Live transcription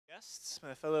guests,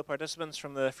 my fellow participants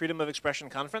from the Freedom of Expression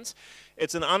Conference.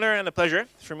 It's an honor and a pleasure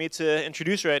for me to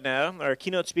introduce right now our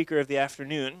keynote speaker of the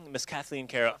afternoon, Ms. Kathleen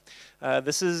Carroll.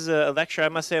 This is a lecture I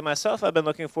must say myself I've been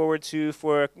looking forward to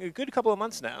for a good couple of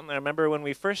months now. I remember when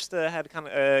we first had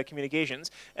communications,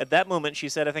 at that moment she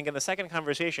said, I think in the second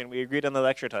conversation, we agreed on the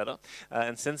lecture title.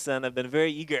 And since then I've been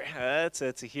very eager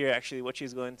to hear actually what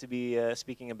she's going to be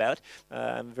speaking about.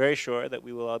 I'm very sure that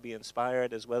we will all be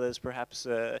inspired as well as perhaps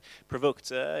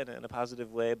provoked in a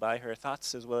positive way by her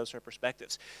thoughts as well as her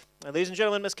perspectives. Ladies and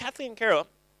gentlemen, Ms. Kathleen Carroll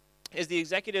is the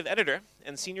executive editor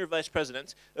and senior vice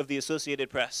president of the Associated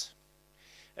Press.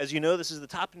 As you know, this is the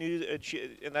top news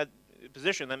in that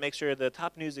position that makes her the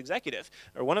top news executive,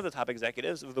 or one of the top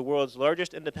executives of the world's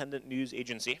largest independent news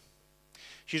agency.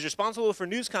 She's responsible for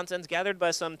news content gathered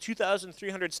by some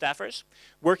 2,300 staffers,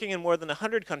 working in more than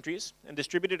 100 countries, and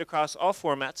distributed across all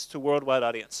formats to worldwide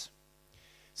audience.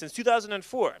 Since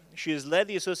 2004, she has led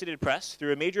the Associated Press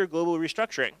through a major global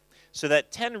restructuring, so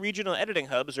that 10 regional editing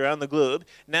hubs around the globe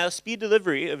now speed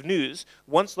delivery of news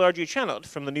once largely channeled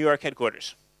from the New York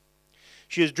headquarters.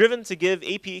 She is driven to give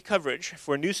AP coverage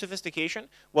for new sophistication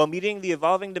while meeting the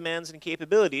evolving demands and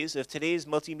capabilities of today's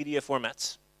multimedia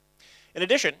formats. In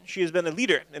addition, she has been a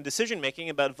leader in decision-making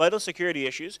about vital security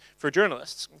issues for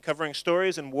journalists, covering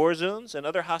stories in war zones and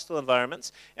other hostile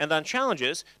environments, and on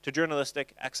challenges to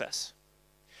journalistic access.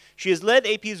 She has led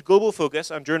AP's global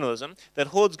focus on journalism that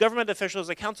holds government officials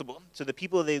accountable to the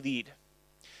people they lead.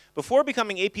 Before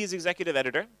becoming AP's executive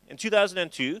editor, in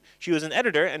 2002, she was an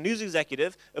editor and news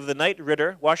executive of the Knight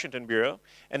Ridder Washington Bureau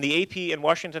and the AP in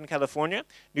Washington, California,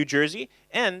 New Jersey,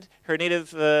 and her native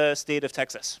state of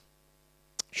Texas.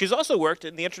 She's also worked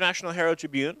in the International Herald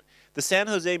Tribune, the San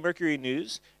Jose Mercury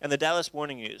News, and the Dallas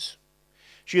Morning News.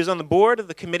 She is on the board of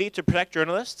the Committee to Protect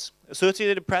Journalists,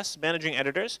 Associated Press Managing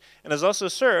Editors, and has also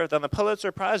served on the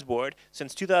Pulitzer Prize Board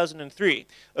since 2003,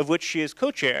 of which she is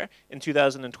co-chair in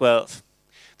 2012.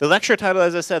 The lecture title,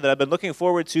 as I said, that I've been looking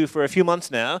forward to for a few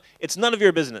months now, it's None of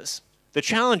Your Business: The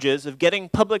Challenges of Getting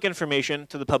Public Information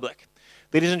to the Public.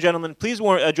 Ladies and gentlemen, please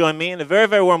join me in a very,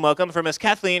 very warm welcome for Ms.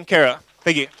 Kathleen Carroll.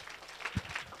 Thank you.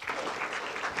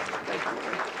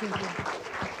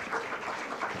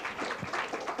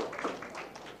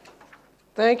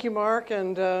 Thank you, Mark,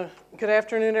 and good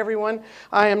afternoon, everyone.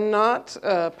 I am not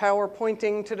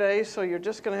PowerPointing today, so you're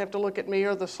just going to have to look at me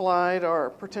or the slide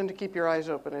or pretend to keep your eyes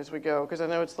open as we go, because I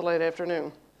know it's the late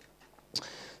afternoon.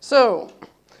 So,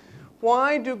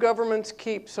 why do governments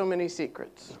keep so many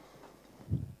secrets?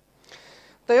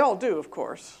 They all do, of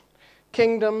course.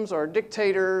 Kingdoms or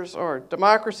dictators or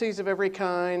democracies of every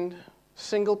kind,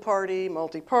 single party,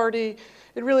 multi-party.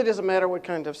 It really doesn't matter what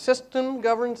kind of system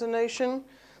governs a nation.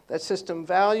 That system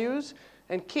values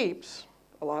and keeps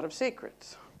a lot of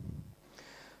secrets.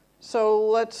 So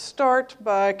let's start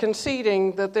by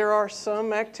conceding that there are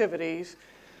some activities,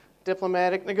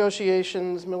 diplomatic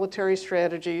negotiations, military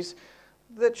strategies,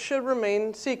 that should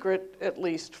remain secret at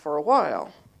least for a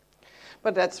while.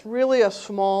 But that's really a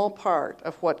small part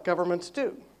of what governments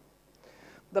do.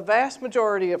 The vast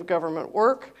majority of government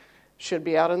work should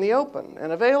be out in the open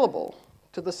and available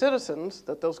to the citizens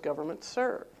that those governments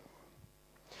serve.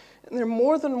 And there are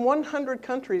more than 100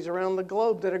 countries around the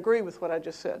globe that agree with what I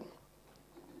just said.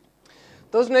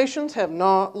 Those nations have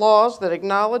laws that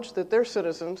acknowledge that their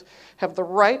citizens have the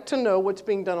right to know what's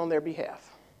being done on their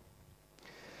behalf.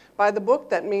 By the book,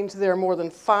 that means there are more than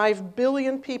 5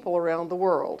 billion people around the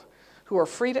world who are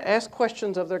free to ask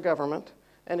questions of their government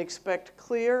and expect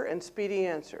clear and speedy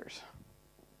answers.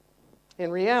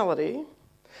 In reality,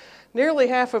 nearly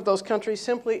half of those countries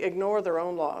simply ignore their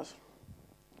own laws.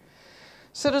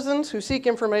 Citizens who seek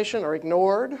information are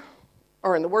ignored,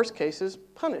 or in the worst cases,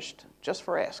 punished just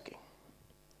for asking.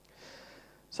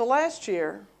 So last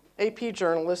year, AP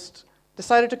journalists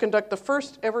decided to conduct the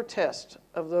first ever test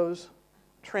of those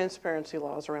transparency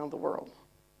laws around the world.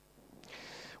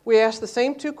 We asked the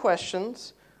same two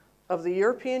questions of the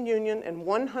European Union and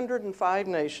 105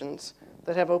 nations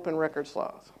that have open records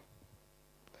laws.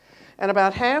 And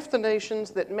about half the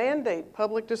nations that mandate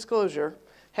public disclosure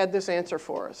had this answer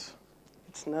for us: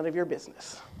 it's none of your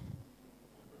business.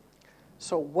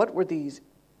 So what were these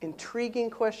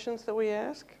intriguing questions that we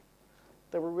asked?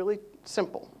 They were really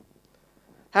simple.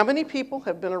 How many people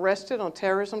have been arrested on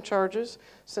terrorism charges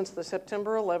since the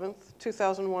September 11th,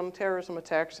 2001 terrorism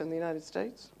attacks in the United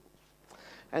States?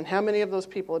 And how many of those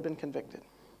people have been convicted?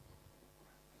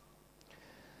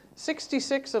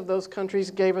 66 of those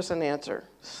countries gave us an answer,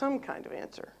 some kind of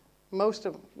answer, most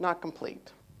of not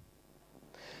complete.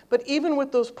 But even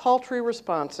with those paltry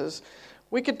responses,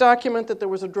 we could document that there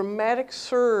was a dramatic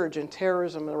surge in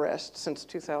terrorism arrests since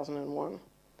 2001.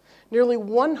 nearly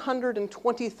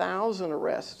 120,000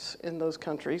 arrests in those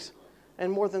countries,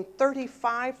 and more than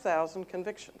 35,000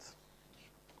 convictions.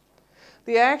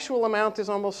 The actual amount is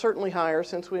almost certainly higher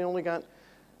since we only got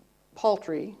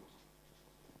paltry,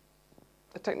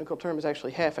 the technical term is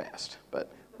actually half-assed,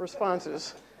 but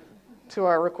responses to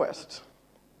our requests.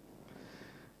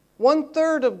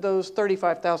 1/3 of those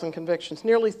 35,000 convictions,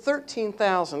 nearly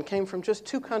 13,000, came from just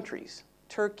two countries,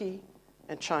 Turkey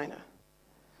and China.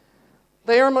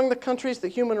 They are among the countries that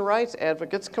human rights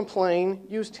advocates complain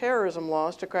use terrorism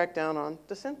laws to crack down on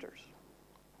dissenters.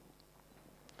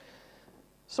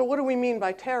 So what do we mean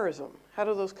by terrorism? How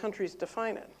do those countries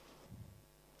define it?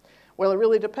 Well, it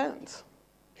really depends.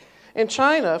 In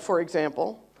China, for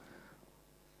example,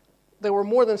 there were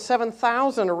more than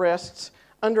 7,000 arrests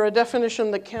under a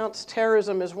definition that counts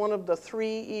terrorism as one of the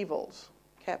three evils,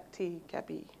 cap T,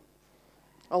 cap E,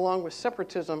 along with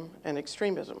separatism and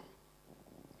extremism.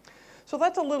 So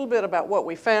that's a little bit about what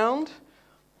we found.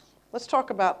 Let's talk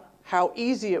about how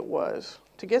easy it was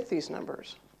to get these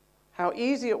numbers, how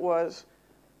easy it was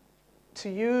to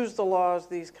use the laws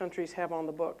these countries have on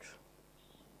the books.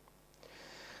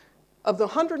 Of the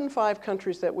 105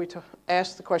 countries that we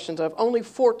asked the questions of, only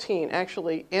 14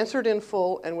 actually answered in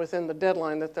full and within the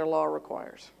deadline that their law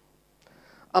requires.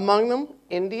 Among them,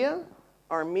 India,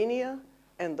 Armenia,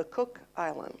 and the Cook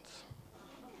Islands.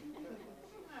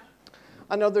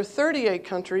 Another 38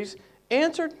 countries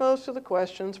answered most of the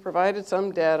questions, provided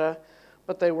some data,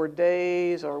 but they were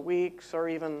days or weeks or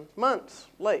even months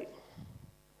late.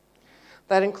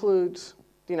 That includes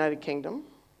the United Kingdom,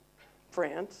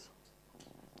 France,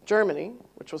 Germany,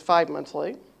 which was 5 months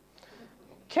late,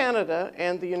 Canada,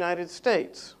 and the United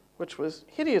States, which was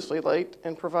hideously late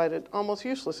and provided almost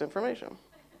useless information.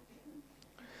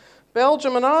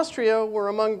 Belgium and Austria were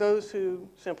among those who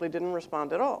simply didn't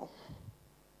respond at all.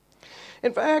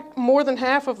 In fact, more than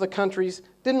half of the countries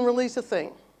didn't release a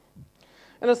thing,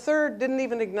 and a third didn't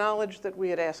even acknowledge that we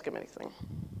had asked them anything.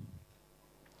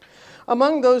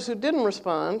 Among those who didn't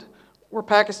respond were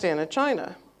Pakistan and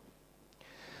China.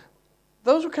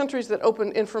 Those were countries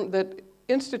that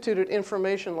instituted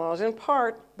information laws in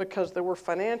part because there were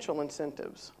financial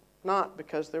incentives, not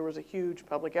because there was a huge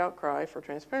public outcry for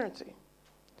transparency.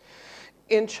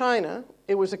 In China,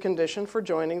 it was a condition for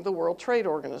joining the World Trade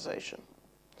Organization.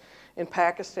 In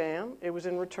Pakistan, it was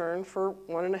in return for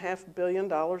 $1.5 billion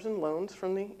in loans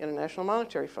from the International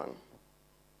Monetary Fund.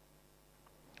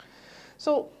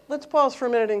 So let's pause for a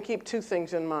minute and keep two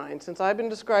things in mind. Since I've been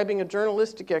describing a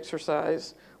journalistic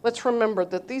exercise, let's remember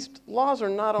that these laws are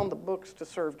not on the books to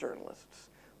serve journalists.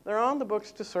 They're on the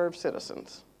books to serve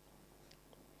citizens.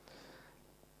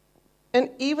 And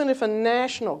even if a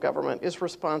national government is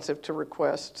responsive to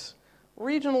requests,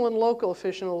 regional and local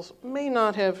officials may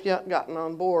not have yet gotten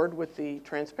on board with the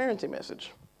transparency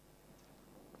message.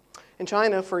 In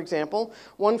China, for example,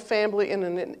 one family in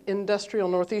an industrial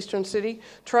northeastern city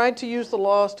tried to use the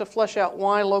laws to flesh out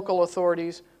why local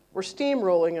authorities were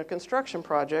steamrolling a construction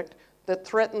project that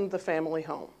threatened the family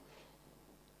home.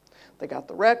 They got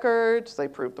the records, they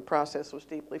proved the process was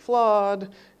deeply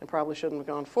flawed and probably shouldn't have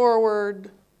gone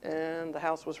forward, and the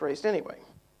house was razed anyway.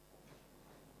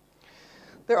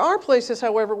 There are places,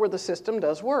 however, where the system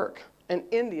does work, and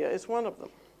India is one of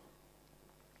them.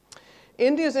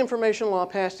 India's information law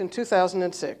passed in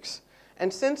 2006,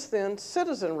 and since then,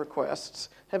 citizen requests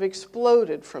have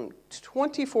exploded from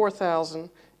 24,000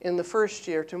 in the first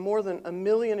year to more than 1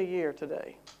 million a year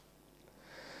today.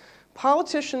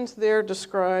 Politicians there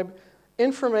describe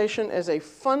information as a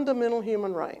fundamental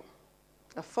human right,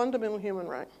 a fundamental human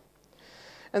right.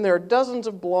 And there are dozens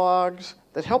of blogs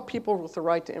that help people with the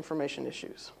right to information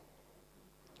issues.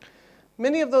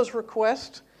 Many of those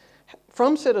requests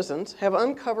from citizens have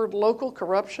uncovered local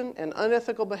corruption and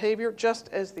unethical behavior just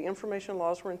as the information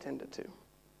laws were intended to.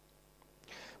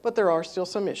 But there are still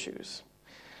some issues.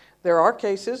 There are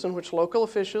cases in which local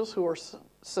officials who are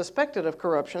suspected of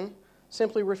corruption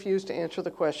simply refuse to answer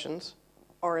the questions,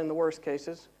 or in the worst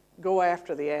cases, go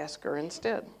after the asker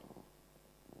instead.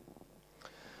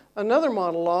 Another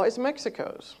model law is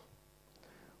Mexico's.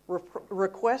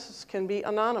 Requests can be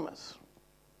anonymous.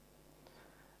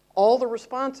 All the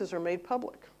responses are made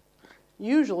public,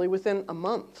 usually within a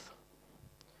month.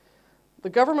 The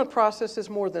government processes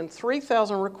more than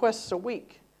 3,000 requests a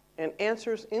week and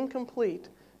answers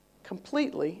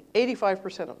completely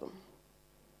 85% of them.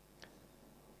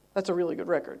 That's a really good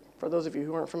record for those of you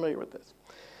who aren't familiar with this.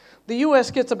 The US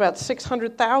gets about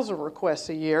 600,000 requests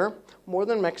a year, more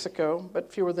than Mexico,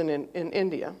 but fewer than in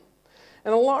India.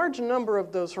 And a large number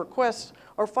of those requests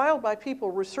are filed by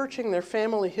people researching their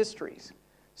family histories,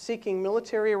 seeking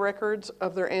military records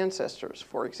of their ancestors,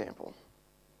 for example.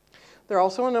 There are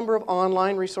also a number of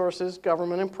online resources,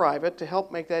 government and private, to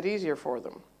help make that easier for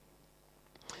them.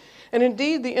 And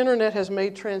indeed, the internet has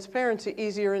made transparency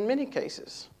easier in many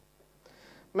cases.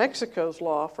 Mexico's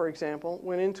law, for example,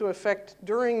 went into effect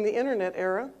during the internet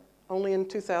era only in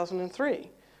 2003.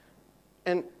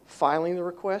 And filing the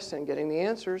requests and getting the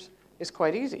answers is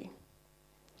quite easy.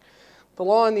 The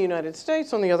law in the United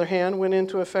States, on the other hand, went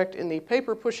into effect in the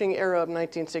paper-pushing era of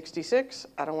 1966.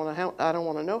 I don't want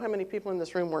to know how many people in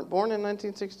this room weren't born in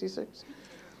 1966.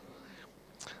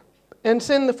 And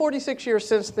in the 46 years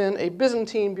since then, a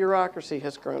Byzantine bureaucracy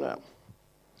has grown up.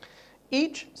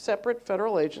 Each separate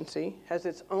federal agency has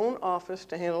its own office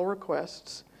to handle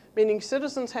requests, meaning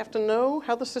citizens have to know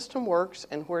how the system works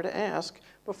and where to ask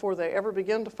before they ever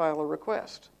begin to file a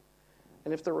request.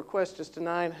 And if the request is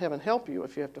denied, heaven help you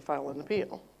if you have to file an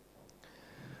appeal.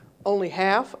 Only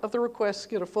half of the requests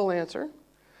get a full answer,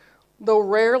 though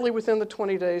rarely within the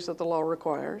 20 days that the law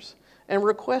requires, and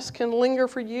requests can linger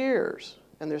for years,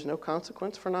 and there's no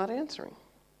consequence for not answering.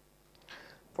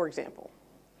 For example,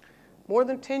 more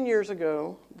than 10 years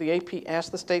ago, the AP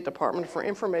asked the State Department for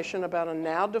information about a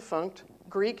now-defunct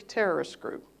Greek terrorist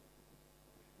group.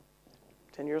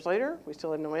 10 years later, we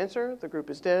still had no answer. The group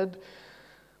is dead.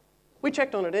 We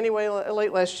checked on it anyway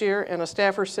late last year, and a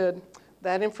staffer said,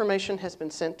 that information has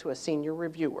been sent to a senior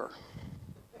reviewer.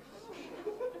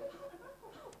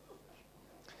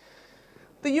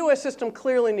 The U.S. system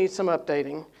clearly needs some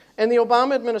updating, and the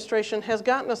Obama administration has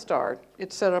gotten a start.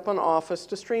 It set up an office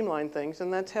to streamline things,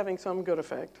 and that's having some good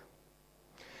effect.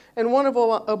 And one of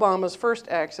Obama's first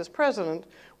acts as president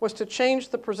was to change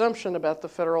the presumption about the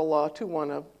federal law to one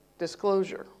of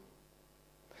disclosure.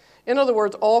 In other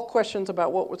words, all questions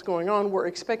about what was going on were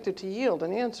expected to yield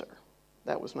an answer.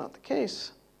 That was not the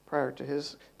case prior to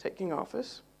his taking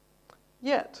office.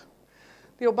 Yet,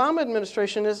 the Obama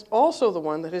administration is also the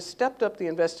one that has stepped up the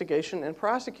investigation and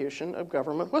prosecution of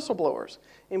government whistleblowers,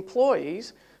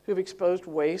 employees who've exposed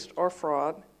waste or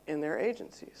fraud in their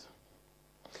agencies.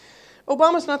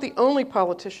 Obama's not the only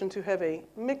politician to have a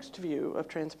mixed view of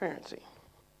transparency.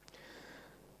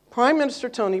 Prime Minister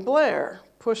Tony Blair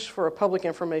pushed for a public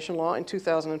information law in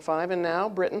 2005, and now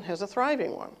Britain has a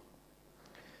thriving one.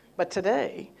 But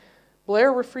today,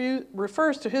 Blair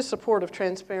refers to his support of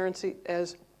transparency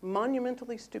as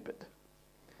monumentally stupid,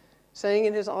 saying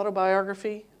in his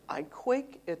autobiography, "I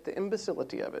quake at the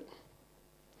imbecility of it."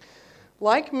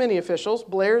 Like many officials,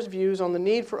 Blair's views on the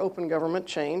need for open government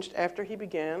changed after he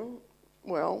began,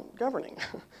 well, governing.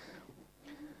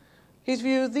 His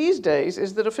view these days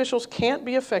is that officials can't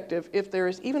be effective if there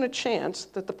is even a chance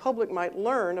that the public might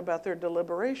learn about their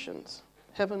deliberations.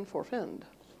 Heaven forfend.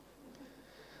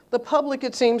 The public,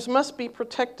 it seems, must be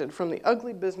protected from the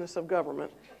ugly business of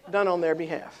government done on their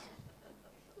behalf.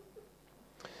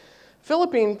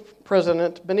 Philippine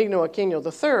President Benigno Aquino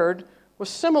III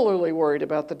was similarly worried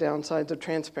about the downsides of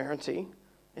transparency,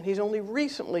 and he's only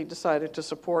recently decided to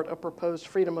support a proposed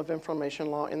freedom of information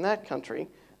law in that country,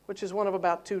 which is one of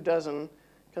about 24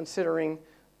 considering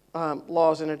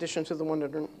laws in addition to the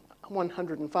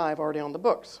 105 already on the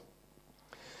books.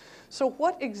 So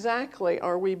what exactly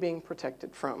are we being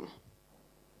protected from?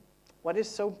 What is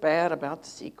so bad about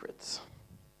secrets?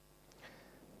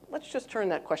 Let's just turn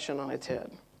that question on its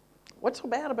head. What's so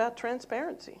bad about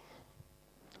transparency?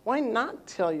 Why not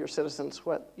tell your citizens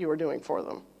what you are doing for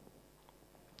them?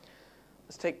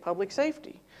 Let's take public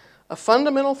safety, a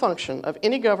fundamental function of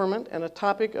any government and a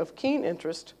topic of keen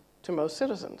interest to most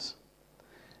citizens.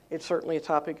 It's certainly a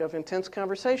topic of intense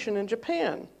conversation in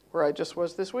Japan, where I just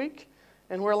was this week,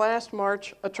 and where last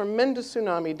March a tremendous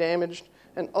tsunami damaged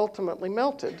and ultimately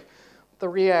melted the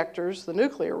reactors, the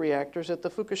nuclear reactors at the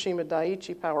Fukushima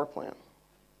Daiichi power plant.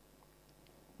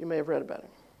 You may have read about it.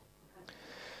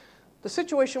 The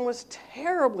situation was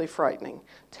terribly frightening.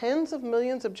 Tens of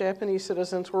millions of Japanese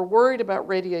citizens were worried about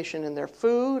radiation in their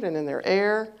food and in their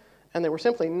air, and they were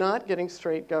simply not getting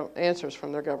straight answers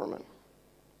from their government.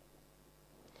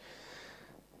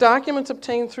 Documents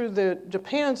obtained through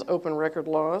Japan's open record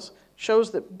laws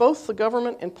shows that both the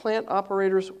government and plant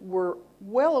operators were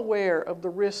well aware of the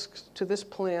risks to this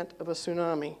plant of a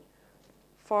tsunami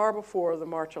far before the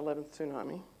March 11th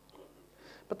tsunami.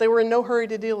 But they were in no hurry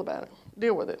to deal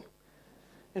with it.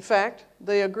 In fact,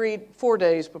 they agreed 4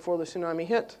 days before the tsunami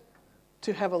hit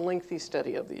to have a lengthy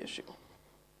study of the issue.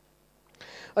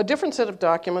 A different set of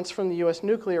documents from the U.S.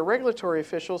 nuclear regulatory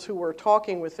officials who were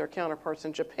talking with their counterparts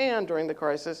in Japan during the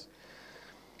crisis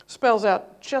spells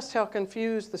out just how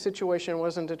confused the situation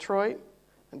was in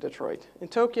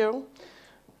Tokyo,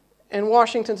 and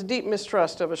Washington's deep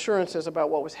mistrust of assurances about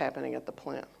what was happening at the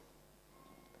plant.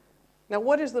 Now,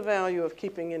 what is the value of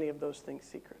keeping any of those things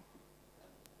secret?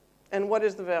 And what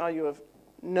is the value of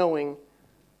knowing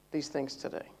these things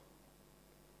today?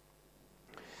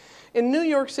 In New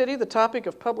York City, the topic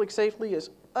of public safety is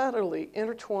utterly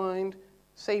intertwined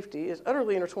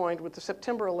with the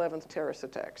September 11th terrorist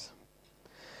attacks.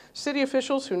 City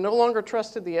officials who no longer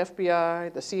trusted the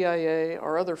FBI, the CIA,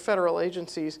 or other federal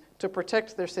agencies to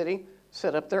protect their city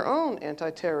set up their own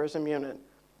anti-terrorism unit,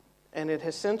 and it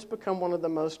has since become one of the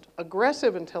most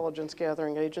aggressive intelligence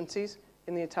gathering agencies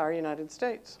in the entire United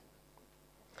States.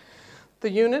 The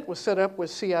unit was set up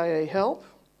with CIA help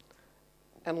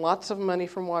and lots of money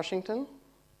from Washington,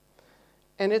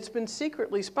 and it's been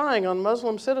secretly spying on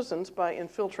Muslim citizens by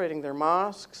infiltrating their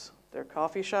mosques, their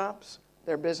coffee shops,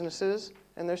 their businesses,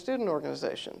 and their student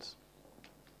organizations.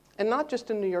 And not just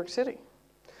in New York City,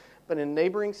 but in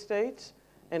neighboring states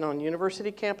and on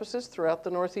university campuses throughout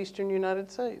the northeastern United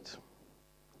States.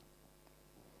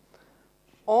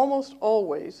 Almost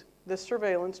always, this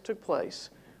surveillance took place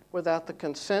without the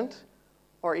consent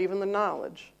or even the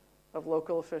knowledge of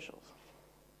local officials.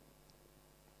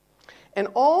 And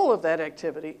all of that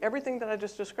activity, everything that I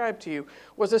just described to you,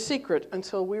 was a secret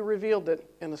until we revealed it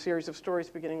in a series of stories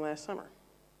beginning last summer.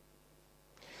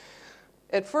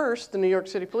 At first, the New York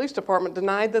City Police Department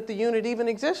denied that the unit even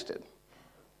existed,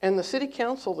 and the city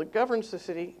council that governs the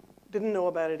city didn't know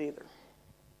about it either.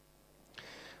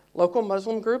 Local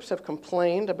Muslim groups have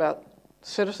complained about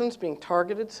citizens being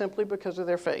targeted simply because of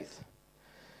their faith.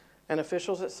 And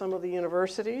officials at some of the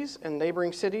universities and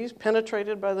neighboring cities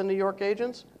penetrated by the New York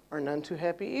agents are none too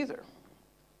happy either.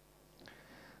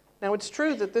 Now, it's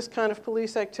true that this kind of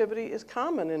police activity is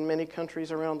common in many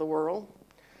countries around the world,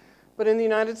 but in the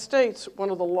United States, one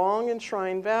of the long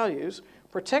enshrined values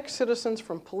protects citizens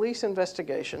from police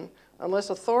investigation unless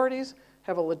authorities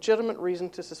have a legitimate reason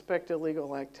to suspect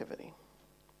illegal activity.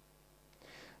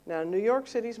 Now, New York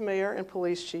City's mayor and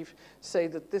police chief say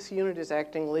that this unit is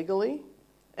acting legally,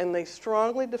 and they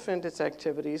strongly defend its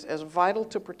activities as vital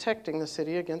to protecting the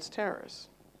city against terrorists.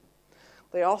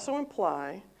 They also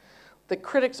imply that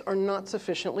critics are not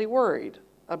sufficiently worried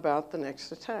about the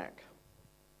next attack.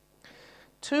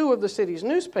 Two of the city's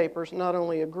newspapers not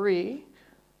only agree,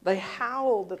 they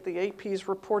howl that the AP's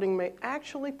reporting may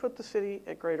actually put the city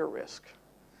at greater risk,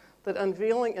 that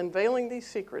unveiling these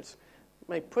secrets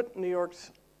may put New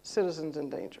York's citizens in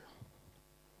danger.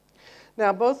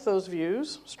 Now, both those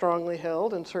views, strongly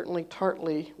held and certainly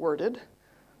tartly worded,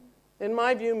 in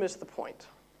my view, miss the point.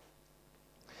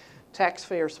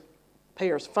 Taxpayers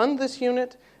fund this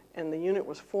unit, and the unit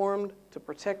was formed to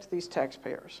protect these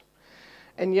taxpayers.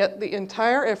 And yet the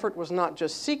entire effort was not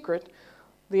just secret.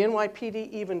 The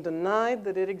NYPD even denied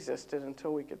that it existed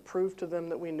until we could prove to them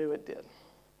that we knew it did.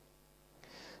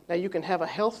 Now, you can have a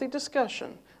healthy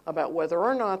discussion about whether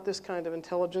or not this kind of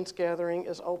intelligence gathering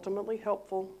is ultimately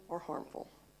helpful or harmful.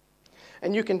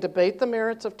 And you can debate the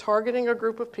merits of targeting a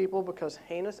group of people because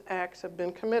heinous acts have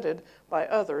been committed by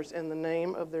others in the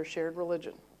name of their shared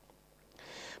religion.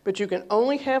 But you can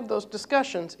only have those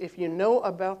discussions if you know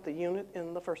about the unit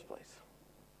in the first place.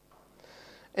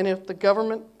 And if the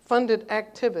government-funded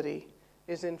activity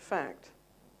is in fact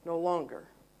no longer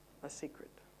a secret.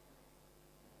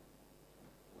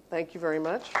 Thank you very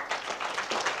much.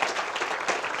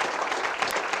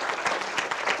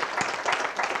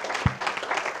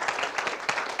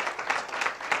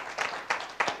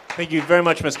 Thank you very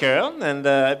much, Ms. Carroll, and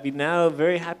I'd be now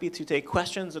very happy to take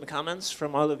questions and comments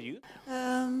from all of you.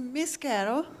 Ms.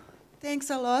 Carroll, thanks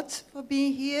a lot for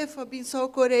being here, for being so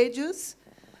courageous.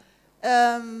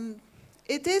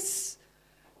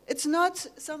 It's not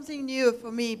something new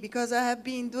for me because I have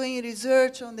been doing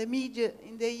research on the media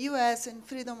in the US and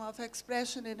freedom of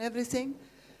expression and everything.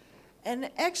 And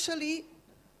actually,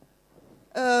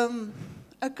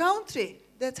 a country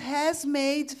that has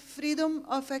made freedom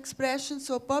of expression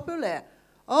so popular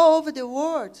all over the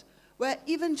world, where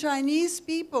even Chinese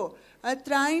people are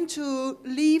trying to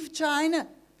leave China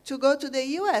to go to the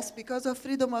US because of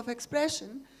freedom of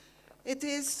expression. It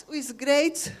is with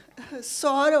great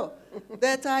sorrow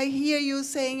that I hear you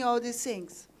saying all these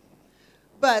things.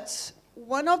 But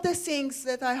one of the things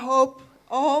that I hope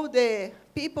all the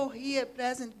people here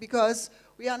present, because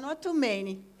we are not too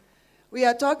many, we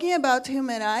are talking about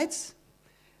human rights,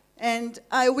 and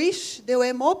I wish there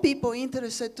were more people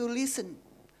interested to listen.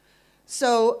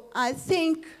 So I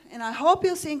think, and I hope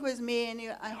you think with me,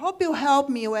 and I hope you help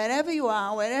me wherever you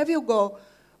are, wherever you go,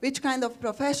 which kind of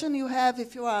profession you have,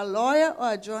 if you are a lawyer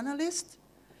or a journalist.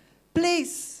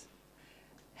 Please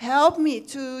help me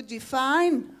to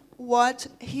define what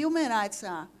human rights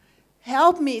are.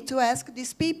 Help me to ask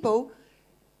these people,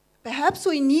 perhaps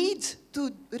we need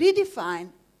to redefine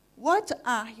what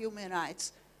are human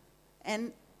rights.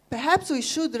 And perhaps we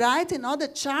should write another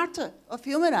charter of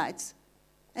human rights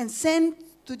and send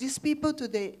to these people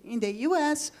in the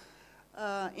US,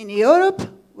 in Europe,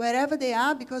 wherever they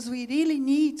are, because we really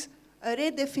need a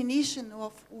redefinition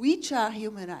of which are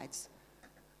human rights.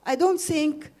 I don't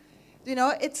think,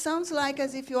 it sounds like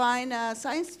as if you are in a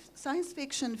science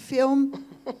fiction film,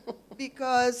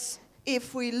 because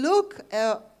if we look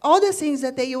at all the things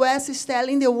that the US is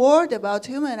telling the world about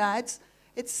human rights,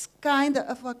 it's kind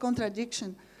of a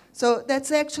contradiction. So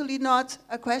that's actually not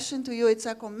a question to you, it's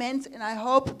a comment, and I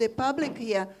hope the public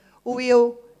here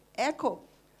will echo.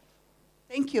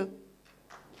 Thank you.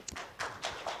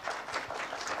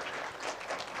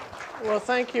 Well,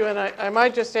 thank you, and I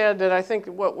might just add that I think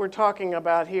what we're talking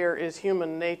about here is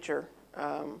human nature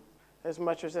as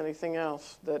much as anything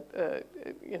else. That,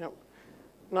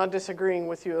 not disagreeing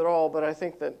with you at all, but I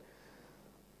think that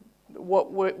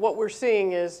what we're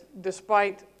seeing is,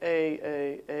 despite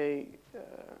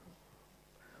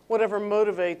whatever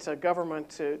motivates a government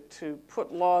to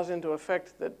put laws into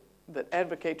effect that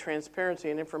advocate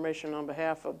transparency and information on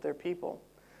behalf of their people,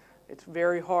 it's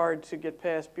very hard to get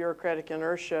past bureaucratic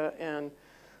inertia and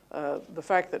the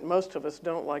fact that most of us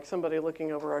don't like somebody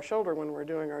looking over our shoulder when we're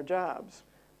doing our jobs.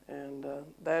 And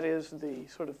that is the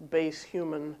sort of base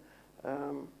human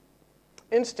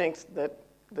instinct that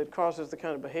causes the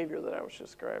kind of behavior that I was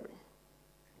describing.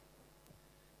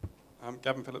 I'm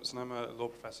Gavin Phillips, and I'm a law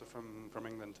professor from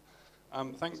England. I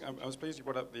was pleased you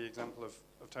brought up the example of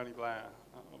Tony Blair.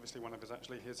 Obviously, one of his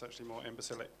actually more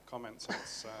imbecilic comments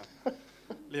since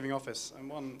leaving office. And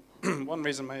one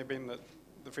reason may have been that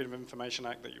the Freedom of Information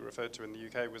Act that you referred to in the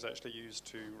UK was actually used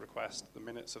to request the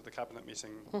minutes of the cabinet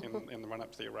meeting in the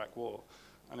run-up to the Iraq War.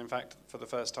 And in fact, for the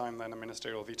first time then, a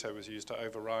ministerial veto was used to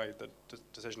override the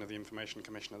decision of the Information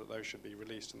Commissioner that those should be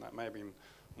released, and that may have been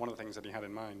one of the things that he had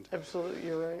in mind. Absolutely,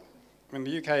 you're right. I mean,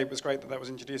 the UK, it was great that that was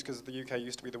introduced because the UK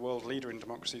used to be the world leader in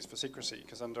democracies for secrecy,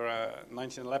 because under a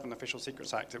 1911 Official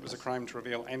Secrets Act, it was a crime to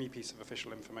reveal any piece of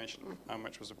official information,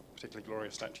 which was a particularly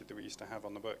glorious statute that we used to have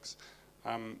on the books.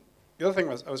 The other thing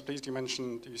was, I was pleased you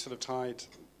mentioned, you sort of tied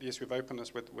the issue of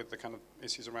openness with the kind of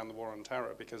issues around the war on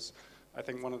terror, because I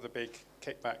think one of the big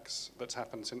kickbacks that's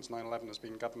happened since 9/11 has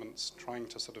been governments trying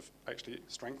to sort of actually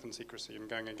strengthen secrecy and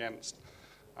going against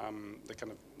the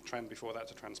kind of trend before that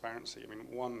to transparency. I mean,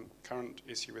 one current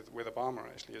issue with Obama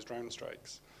actually is drone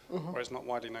strikes, where it's not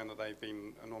widely known that they've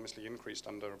been enormously increased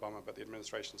under Obama, but the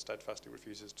administration steadfastly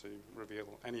refuses to reveal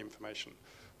any information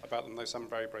about them, though some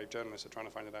very brave journalists are trying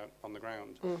to find it out on the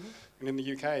ground. And in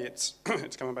the UK, it's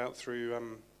come about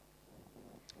through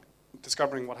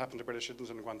discovering what happened to British citizens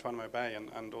in Guantanamo Bay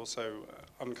and also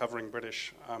uncovering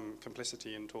British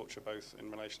complicity in torture, both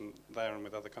in relation there and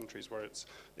with other countries, where it's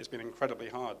been incredibly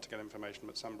hard to get information,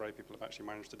 but some brave people have actually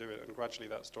managed to do it, and gradually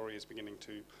that story is beginning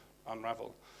to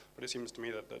unravel. But it seems to me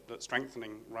that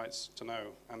strengthening rights to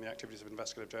know and the activities of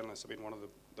investigative journalists have been one of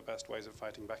the best ways of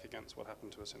fighting back against what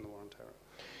happened to us in the war on terror.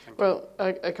 Thank you. Well,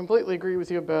 I completely agree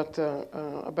with you about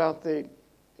the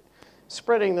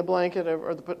spreading the blanket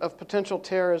of potential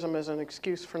terrorism as an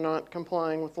excuse for not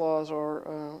complying with laws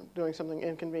or doing something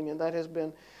inconvenient. That has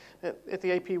been, at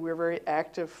the AP, we're very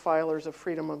active filers of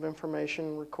freedom of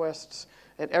information requests.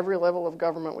 At every level of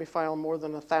government, we file more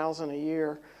than 1,000 a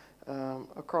year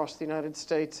across the United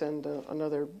States and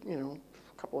another, a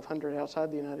couple of hundred outside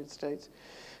the United States.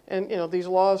 And, these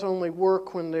laws only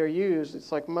work when they're used.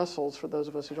 It's like muscles for those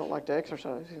of us who don't like to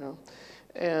exercise,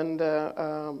 And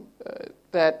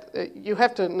that you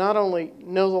have to not only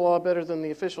know the law better than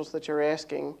the officials that you're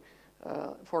asking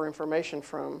for information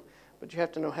from, but you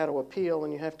have to know how to appeal,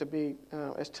 and you have to be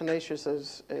as tenacious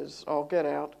as all get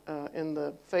out in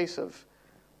the face of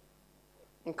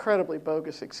incredibly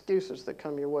bogus excuses that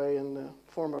come your way in the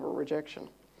form of a rejection.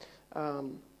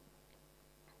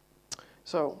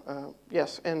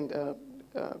 Yes, and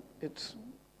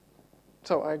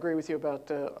so I agree with you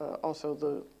about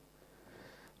also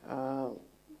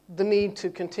the need to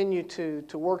continue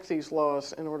to work these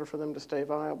laws in order for them to stay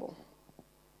viable.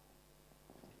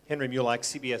 Henry Mulak,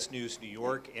 CBS News, New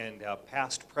York, and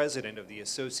past president of the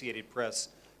Associated Press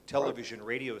Television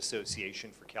Radio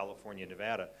Association for California,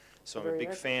 Nevada. So I'm a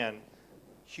big fan.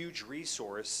 Huge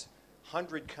resource.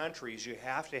 100 countries, you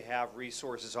have to have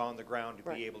resources on the ground to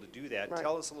be able to do that.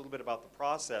 Tell us a little bit about the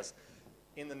process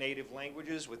in the native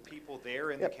languages with people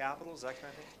there in the capitals, that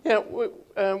kind of thing?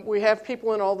 Yeah, we have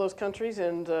people in all those countries,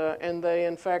 and they,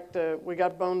 in fact, we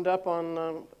got boned up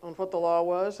on what the law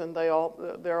was, and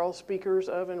they're all speakers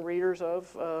of and readers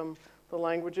of the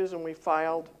languages, and we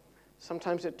filed.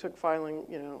 Sometimes it took filing,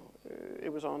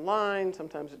 it was online.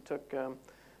 Sometimes it took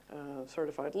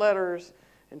certified letters.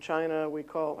 In China, we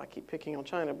called, I keep picking on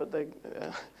China, but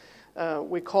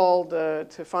we called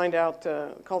to find out,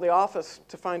 called the office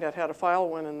to find out how to file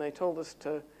one, and they told us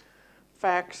to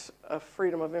fax a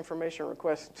Freedom of Information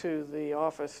request to the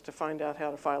office to find out how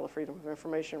to file a Freedom of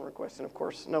Information request, and of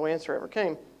course, no answer ever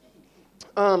came.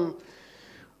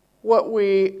 What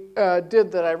we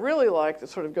did that I really liked, that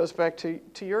sort of goes back to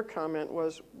your comment,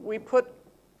 was we put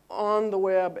on the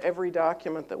web every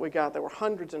document that we got. There were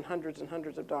hundreds and hundreds and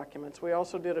hundreds of documents. We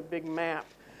also did a big map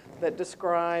that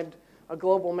described, a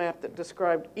global map that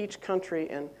described each country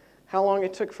and how long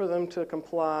it took for them to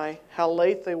comply, how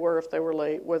late they were if they were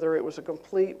late, whether it was a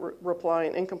complete reply,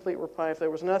 an incomplete reply if there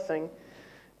was nothing.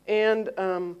 And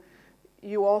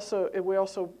we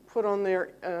also put on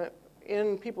there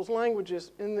in people's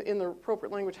languages, in the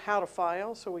appropriate language, how to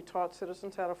file. So we taught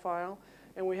citizens how to file.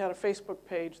 And we had a Facebook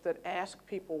page that asked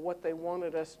people what they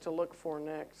wanted us to look for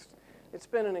next. It's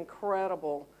been an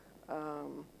incredible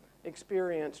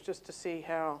experience just to see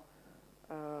how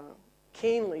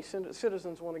keenly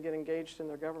citizens want to get engaged in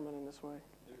their government in this way.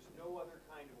 There's no other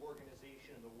kind of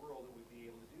organization in the world that would be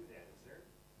able to do that, is there?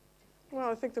 Well,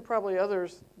 I think there are probably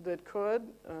others that could.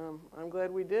 I'm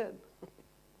glad we did.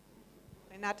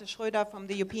 Renate Schröder from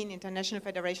the European International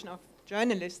Federation of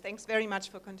Journalists. Thanks very much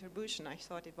for contribution. I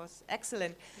thought it was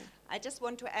excellent. I just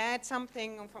want to add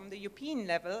something from the European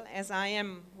level, as I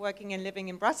am working and living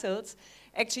in Brussels.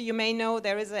 Actually, you may know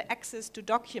there is an access to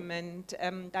document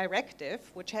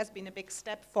directive, which has been a big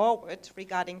step forward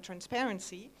regarding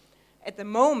transparency. At the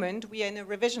moment, we are in a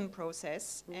revision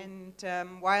process, and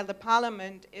while the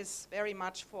Parliament is very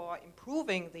much for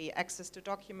improving the Access to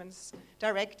Documents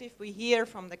Directive, we hear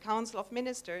from the Council of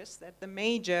Ministers that the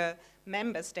major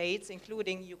member states,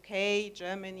 including UK,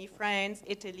 Germany, France,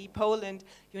 Italy, Poland,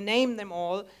 you name them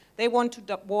all, they want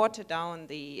to water down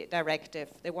the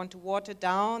directive. They want to water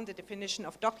down the definition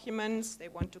of documents. They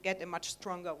want to get a much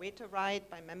stronger veto right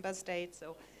by member states.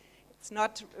 So it's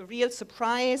not a real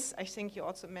surprise. I think you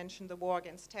also mentioned the war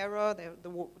against terror.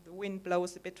 The wind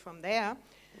blows a bit from there.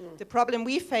 The problem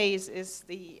we face is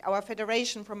our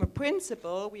federation from a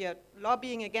principle. We are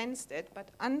lobbying against it, but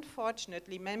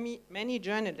unfortunately many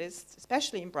journalists,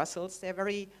 especially in Brussels, they're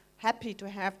very happy to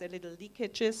have their little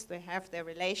leakages. They have their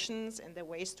relations and their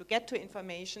ways to get to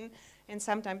information, and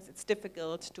sometimes it's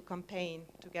difficult to campaign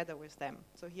together with them.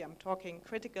 So here I'm talking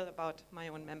critical about my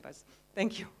own members.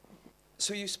 Thank you.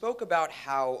 So you spoke about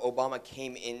how Obama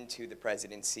came into the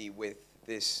presidency with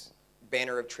this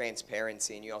banner of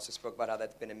transparency, and you also spoke about how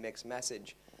that's been a mixed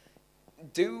message.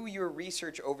 Do your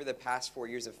research over the past 4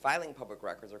 years of filing public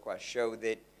records requests show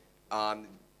that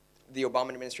the Obama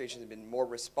administration has been more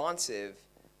responsive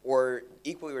or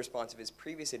equally responsive as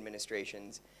previous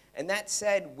administrations? And that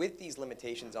said, with these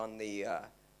limitations on the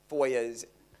FOIAs,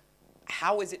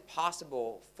 how is it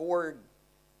possible for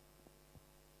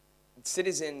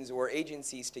citizens or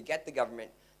agencies to get the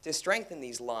government to strengthen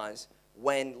these laws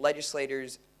when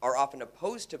legislators are often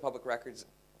opposed to public records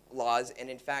laws and,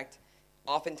 in fact,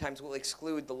 oftentimes will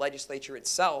exclude the legislature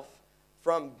itself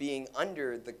from being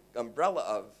under the umbrella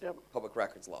of public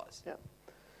records laws? Yep.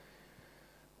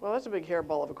 Well, that's a big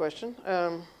hairball of a question.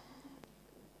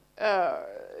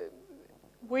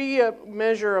 We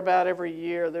measure about every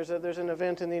year. There's an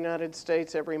event in the United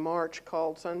States every March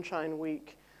called Sunshine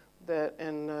Week,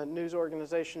 and news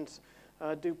organizations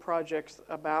do projects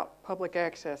about public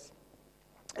access.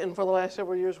 And for the last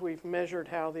several years, we've measured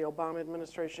how the Obama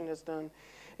administration has done.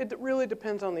 It really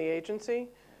depends on the agency.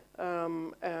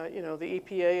 You know, the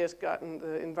EPA has gotten,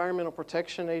 the Environmental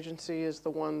Protection Agency is the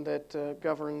one that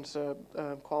governs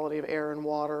quality of air and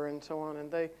water and so on,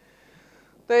 and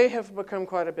they have become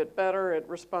quite a bit better at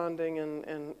responding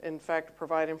and in fact,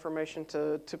 provide information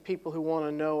to people who want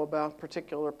to know about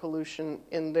particular pollution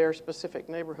in their specific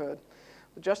neighborhood.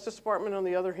 The Justice Department, on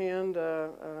the other hand,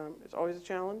 is always a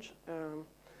challenge.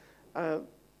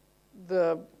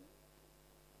 The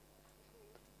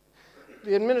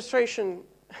administration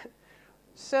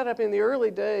set up, in the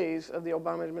early days of the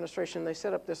Obama administration, they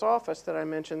set up this office that I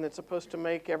mentioned that's supposed to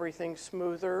make everything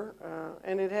smoother,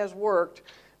 and it has worked.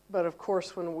 But of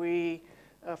course, when we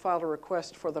filed a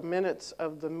request for the minutes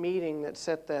of the meeting that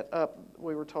set that up,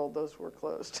 we were told those were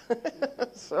closed.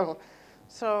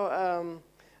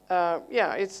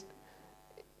 Yeah, it's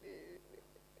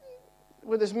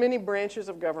with as many branches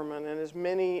of government and as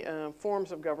many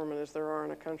forms of government as there are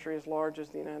in a country as large as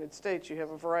the United States, you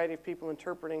have a variety of people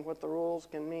interpreting what the rules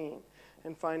can mean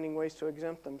and finding ways to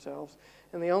exempt themselves.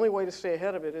 And the only way to stay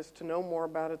ahead of it is to know more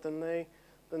about it than they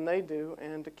do,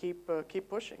 and to keep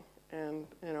pushing. And,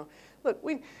 look,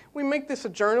 we make this a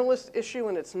journalist issue,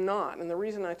 and it's not. And the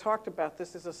reason I talked about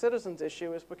this as a citizens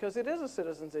issue is because it is a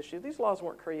citizens issue. These laws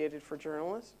weren't created for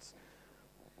journalists.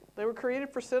 They were created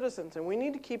for citizens, and we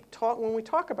need to keep when we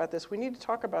talk about this, we need to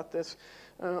talk about this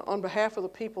on behalf of the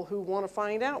people who want to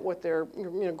find out what their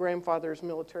grandfather's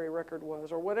military record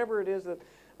was, or whatever it is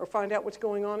or find out what's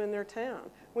going on in their town.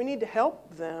 We need to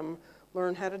help them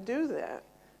learn how to do that.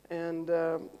 And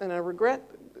I regret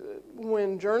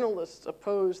when journalists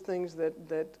oppose things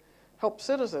that help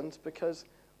citizens, because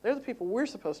they're the people we're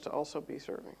supposed to also be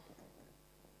serving.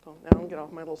 So now I'm going to get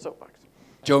off my little soapbox.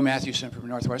 Joe Mathewson from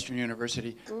Northwestern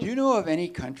University. Do you know of any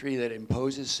country that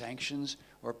imposes sanctions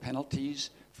or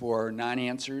penalties for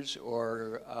non-answers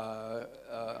or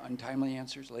untimely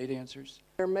answers, late answers?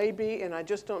 There may be, and I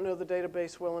just don't know the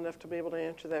database well enough to be able to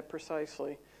answer that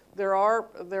precisely. There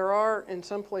are in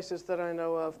some places that I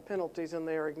know of penalties, and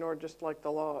they are ignored just like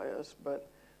the law is. But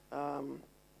I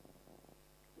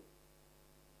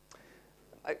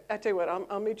tell you what,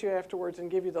 I'll meet you afterwards and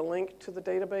give you the link to the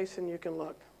database, and you can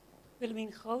look.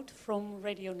 Willemien Groot from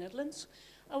Radio Netherlands.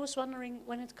 I was wondering,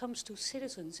 when it comes to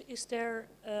citizens, is there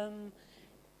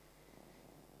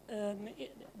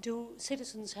do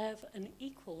citizens have an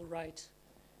equal right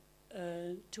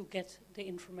to get the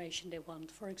information they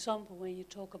want? For example, when you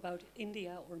talk about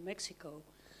India or Mexico,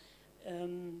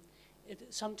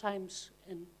 sometimes,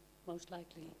 and most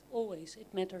likely always,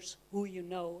 it matters who you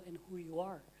know and who you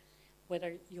are,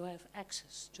 whether you have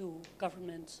access to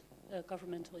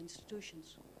governmental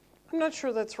institutions. I'm not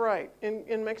sure that's right.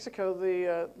 In Mexico,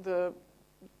 the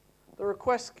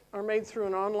requests are made through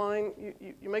an online.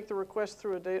 You make the request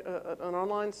through an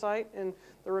online site, and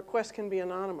the request can be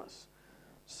anonymous.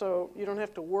 So you don't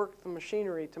have to work the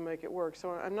machinery to make it work.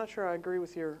 So I'm not sure I agree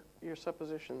with your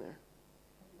supposition there.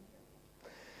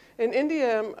 In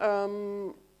India,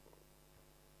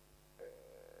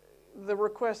 the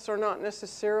requests are not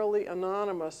necessarily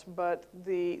anonymous, but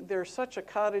there's such a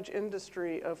cottage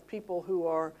industry of people who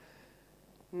are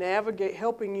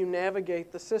helping you navigate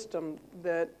the system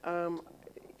that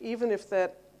even if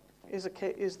that is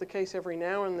the case every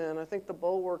now and then, I think the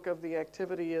bulwark of the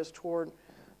activity is toward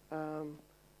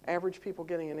average people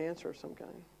getting an answer of some kind.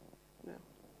 Yeah.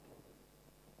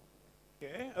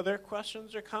 Okay, other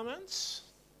questions or comments?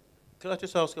 Could I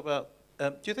just ask about,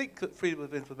 do you think that freedom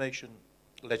of information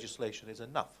legislation is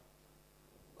enough?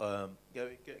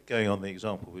 Going on the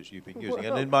example which you've been using,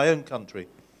 and in my own country,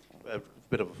 a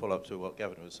bit of a follow-up to what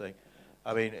Gavin was saying,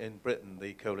 I mean, in Britain,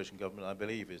 the coalition government, I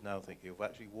believe, is now thinking of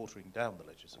actually watering down the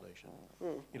legislation,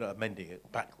 amending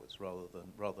it backwards rather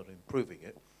than improving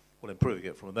it. Well, improving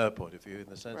it from their point of view, in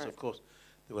the sense, Right. of course,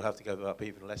 they will have to give up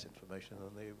even less information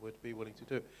than they would be willing to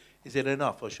do. Is it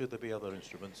enough, or should there be other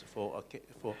instruments for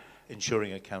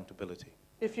ensuring accountability?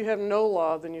 If you have no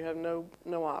law, then you have no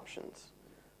options.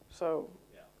 So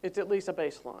it's at least a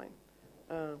baseline.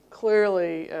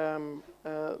 Clearly,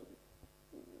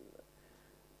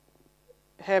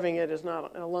 having it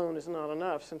alone is not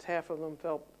enough, since half of them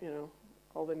felt,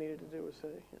 all they needed to do was say,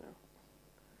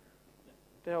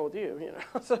 to hell with you,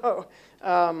 So,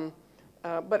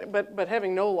 but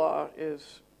having no law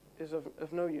is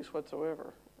of no use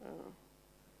whatsoever.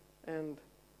 And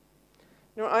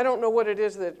I don't know what it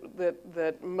is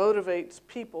that motivates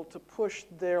people to push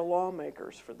their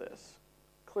lawmakers for this.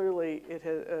 Clearly, it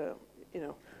has.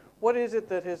 What is it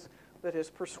that has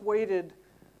persuaded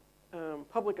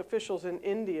public officials in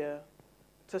India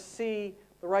to see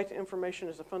the right to information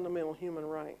as a fundamental human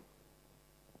right?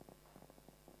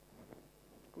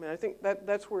 I mean, I think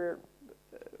that's where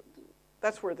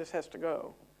this has to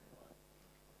go.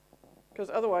 Because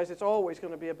otherwise, it's always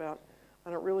going to be about,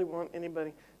 I don't really want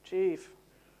anybody. Gee, if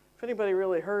anybody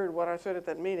really heard what I said at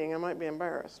that meeting, I might be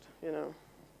embarrassed,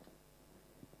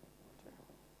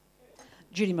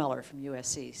 Judy Muller from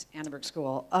USC's Annenberg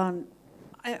School. I'm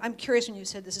curious, when you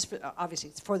said this is obviously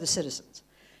it's for the citizens,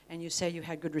 and you say you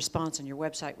had good response on your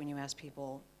website when you asked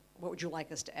people, what would you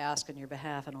like us to ask on your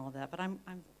behalf and all of that. But and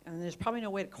there's probably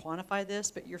no way to quantify this,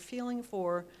 but your feeling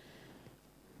for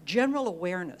general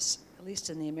awareness, at least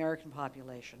in the American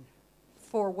population,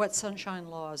 for what sunshine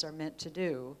laws are meant to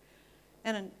do,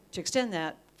 and to extend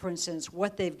that, for instance,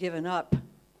 what they've given up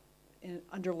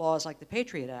under laws like the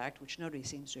Patriot Act, which nobody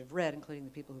seems to have read, including the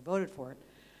people who voted for it.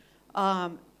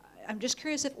 I'm just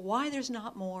curious why there's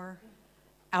not more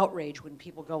outrage when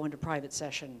people go into private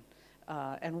session,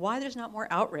 and why there's not more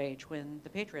outrage when the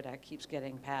Patriot Act keeps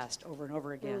getting passed over and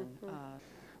over again.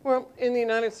 Well, in the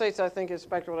United States, I think it's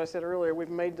back to what I said earlier, we've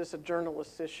made this a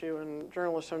journalist issue, and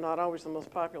journalists are not always the most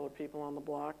popular people on the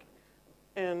block.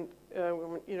 And,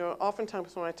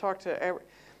 oftentimes when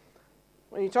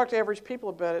you talk to average people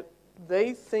about it,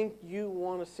 they think you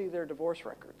want to see their divorce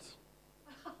records.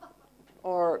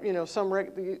 Or, you know,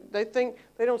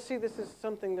 they don't see this as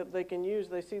something that they can use.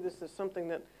 They see this as something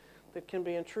that can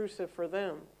be intrusive for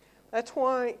them. That's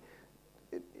why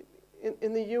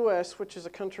in the U.S., which is a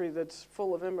country that's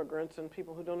full of immigrants and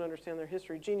people who don't understand their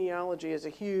history, genealogy is a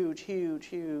huge, huge,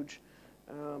 huge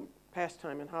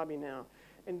pastime and hobby now.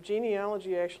 And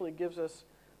genealogy actually gives us,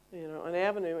 you know, an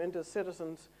avenue into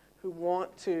citizens who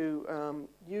want to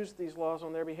use these laws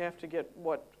on their behalf to get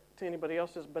what to anybody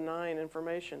else is benign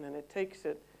information, and it takes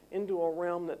it into a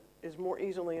realm that is more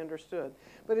easily understood.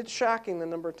 But it's shocking the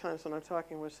number of times when I'm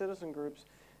talking with citizen groups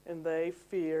and they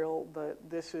feel that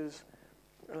this is,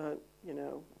 you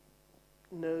know,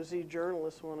 nosy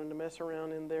journalists wanting to mess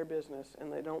around in their business,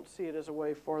 and they don't see it as a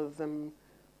way for them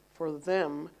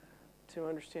to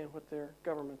understand what their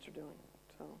governments are doing.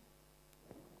 So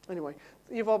anyway,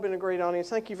 you've all been a great audience.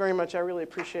 Thank you very much. I really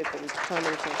appreciate the time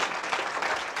and attention.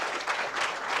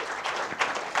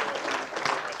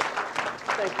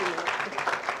 Thank you, Matt.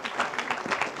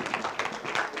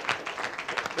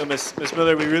 No, Ms.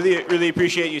 Miller, we really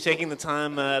appreciate you taking the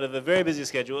time out of a very busy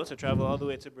schedule to travel all the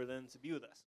way to Berlin to be with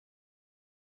us.